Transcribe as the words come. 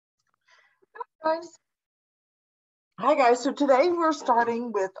Guys. Hi guys, so today we're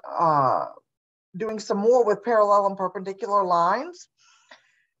starting with doing some more with parallel and perpendicular lines.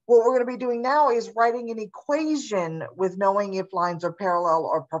 What we're going to be doing now is writing an equation with knowing if lines are parallel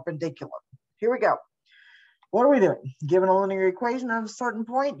or perpendicular. Here we go. What are we doing? Given a linear equation at a certain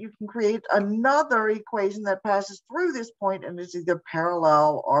point, you can create another equation that passes through this point and is either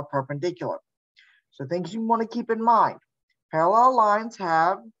parallel or perpendicular. So things you want to keep in mind. Parallel lines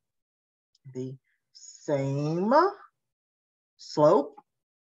have the same slope.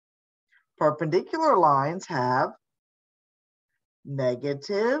 Perpendicular lines have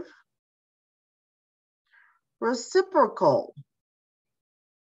negative reciprocal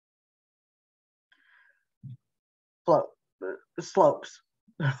slopes.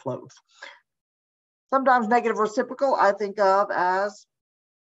 Sometimes negative reciprocal I think of as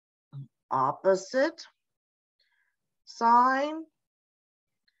opposite sign,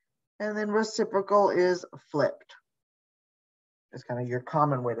 and then reciprocal is flipped. It's kind of your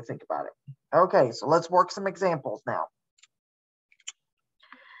common way to think about it. Okay, so let's work some examples now.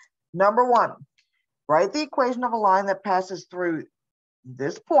 Number one, write the equation of a line that passes through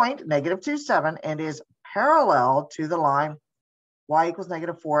this point, -2, 7, and is parallel to the line y equals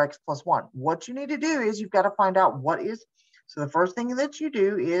 -4x plus 1. What you need to do is you've got to find out what is, so the first thing that you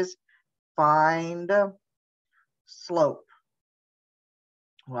do is find slope.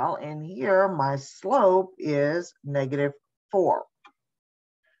 Well, in here, my slope is -4.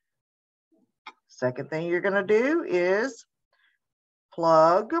 Second thing you're going to do is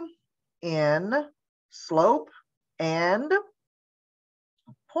plug in slope and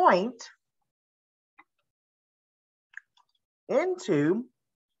point into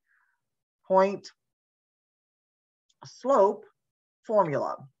point slope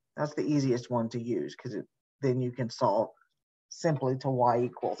formula. That's the easiest one to use because then you can solve simply to y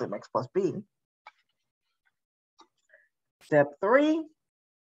equals mx plus b. Step 3,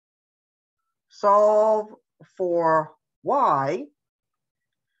 solve for y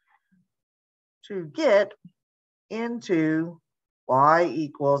to get into y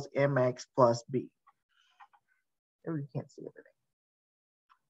equals mx plus b. Oh, you can't see everything.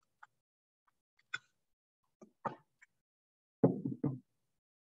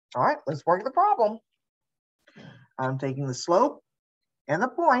 All right, let's work the problem. I'm taking the slope and the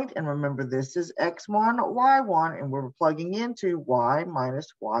point, and remember this is x1, y1, and we're plugging into y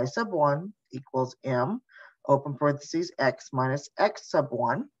minus y sub 1 equals m, open parentheses, x minus x sub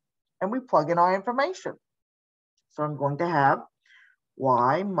 1, and we plug in our information. So I'm going to have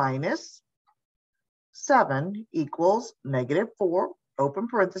y minus 7 equals -4, open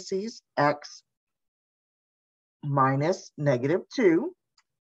parentheses, x minus -2,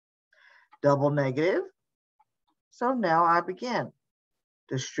 double negative. So now I begin.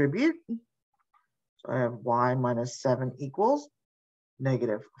 Distribute. So I have y minus 7 equals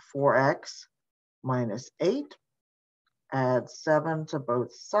 -4x minus 8. Add 7 to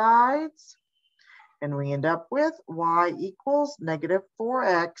both sides. And we end up with y equals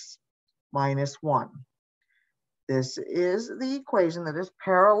 -4x minus 1. This is the equation that is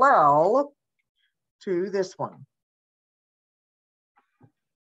parallel to this one.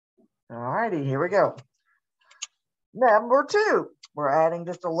 All righty, here we go. Number 2, we're adding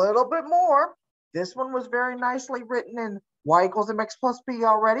just a little bit more. This one was very nicely written in y equals mx plus b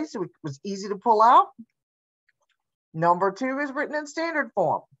already, so it was easy to pull out. Number 2 is written in standard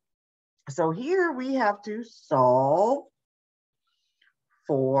form. So here we have to solve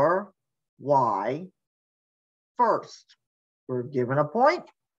for y first. We're given a point.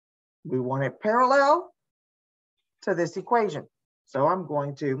 We want it parallel to this equation. So I'm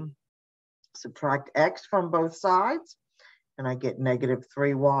going to subtract x from both sides, and I get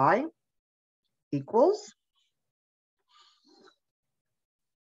 -3y equals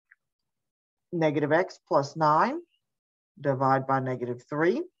 -x plus 9, divide by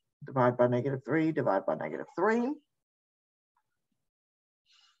 -3, divide by -3, divide by -3,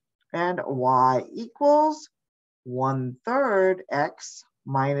 and y equals 1/3 x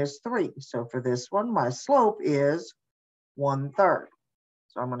minus 3. So for this one, my slope is 1/3.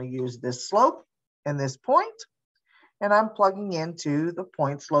 So I'm going to use this slope and this point, and I'm plugging into the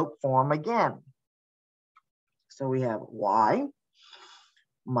point slope form again. So we have y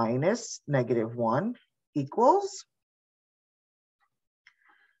minus -1 equals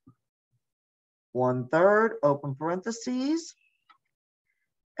 1/3, open parentheses,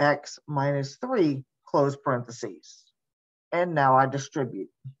 x minus 3, close parentheses. And now I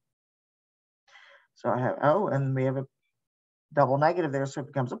distribute. So I have, oh, and we have a double negative there, so it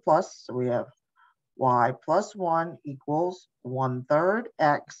becomes a plus. So we have y plus 1 equals 1/3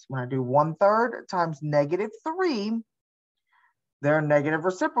 x. When I do 1/3 times -3, they're negative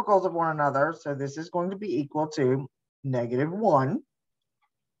reciprocals of one another. So this is going to be equal to -1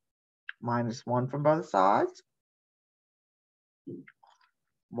 minus 1 from both sides.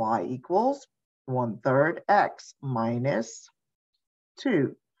 Y equals 1/3 x minus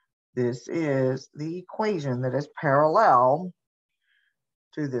 2. This is the equation that is parallel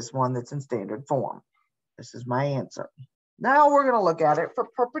to this one that's in standard form. This is my answer. Now we're going to look at it for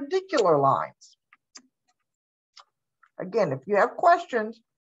perpendicular lines. Again, if you have questions,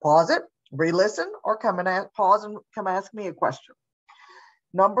 pause it, re-listen, or come and pause and come ask me a question.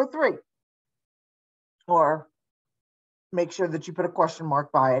 Number 3, or make sure that you put a question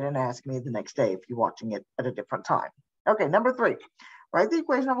mark by it and ask me the next day if you're watching it at a different time. Okay, number 3, write the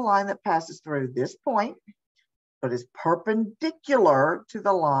equation of a line that passes through this point, but is perpendicular to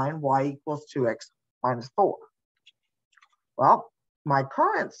the line y equals 2x minus 4. Well, my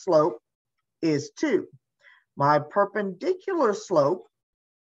current slope is 2. My perpendicular slope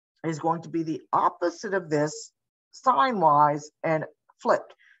is going to be the opposite of this sign-wise and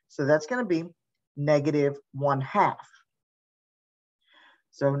flipped. So that's going to be -1/2.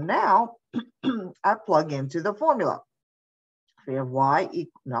 So now I plug into the formula. We have y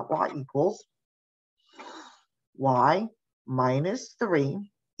equals y minus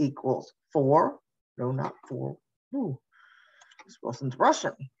 3 equals 4. No, not 4. Ooh, this Wilson's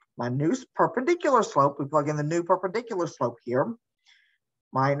Russian. My new perpendicular slope, we plug in the new perpendicular slope here,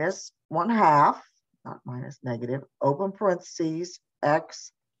 minus 1/2, not minus, negative, open parentheses,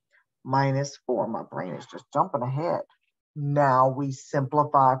 x minus 4. My brain is just jumping ahead. Now we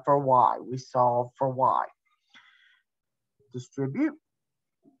simplify for y. We solve for y. Distribute.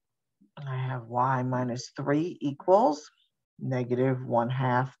 I have y minus 3 equals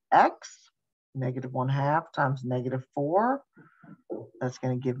 -1/2 x. -1/2 times -4. That's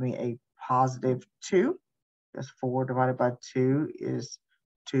going to give me a positive 2. Because 4 divided by 2 is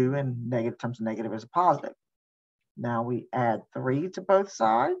 2, and negative times negative is a positive. Now we add 3 to both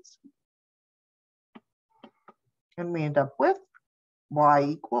sides. And we end up with y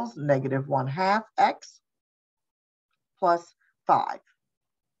equals -1/2 x plus 5.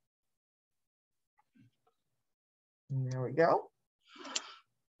 And there we go.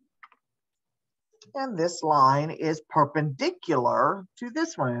 And this line is perpendicular to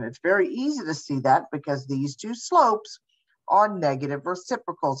this one. And it's very easy to see that because these two slopes are negative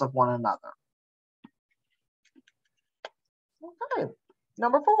reciprocals of one another. Okay,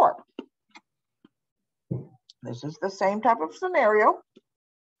 number 4. This is the same type of scenario.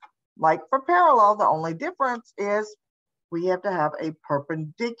 Like for parallel, the only difference is we have to have a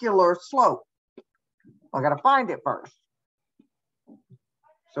perpendicular slope. I got to find it first.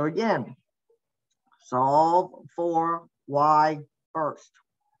 So again, solve for y first.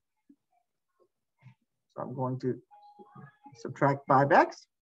 So I'm going to subtract 5x,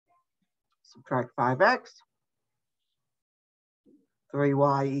 subtract 5x,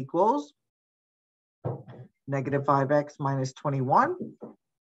 3y equals -5x minus 21,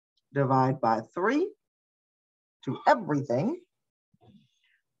 divide by 3 to everything,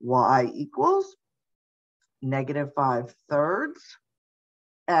 y equals -5/3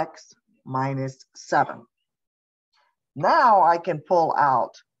 x minus 7. Now I can pull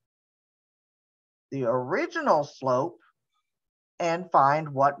out the original slope and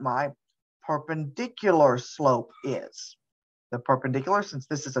find what my perpendicular slope is. The perpendicular, since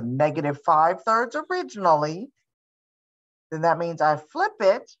this is a -5/3 originally, then that means I flip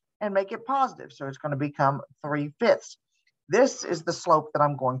it and make it positive. So it's going to become 3/5. This is the slope that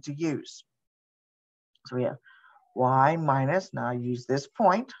I'm going to use. So we have y minus, now I use this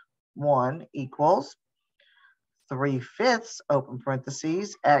point, 1 equals 3/5, open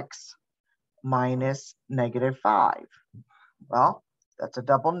parentheses, x minus -5. Well, that's a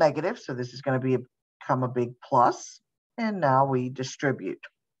double negative, so this is going to become a big plus. And now we distribute.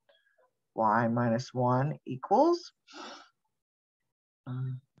 Y minus 1 equals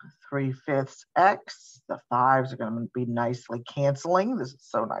 3/5 x. The 5s are going to be nicely canceling. This is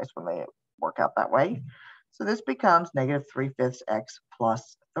so nice when they work out that way. So this becomes -3/5 x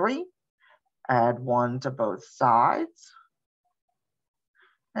plus 3. Add 1 to both sides.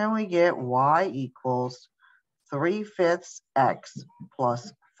 And we get y equals 3/5 x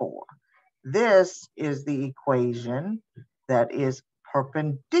plus 4. This is the equation that is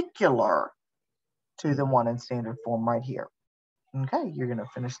perpendicular to the one in standard form right here. Okay, you're going to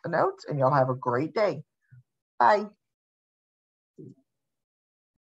finish the notes and you'll have a great day. Bye.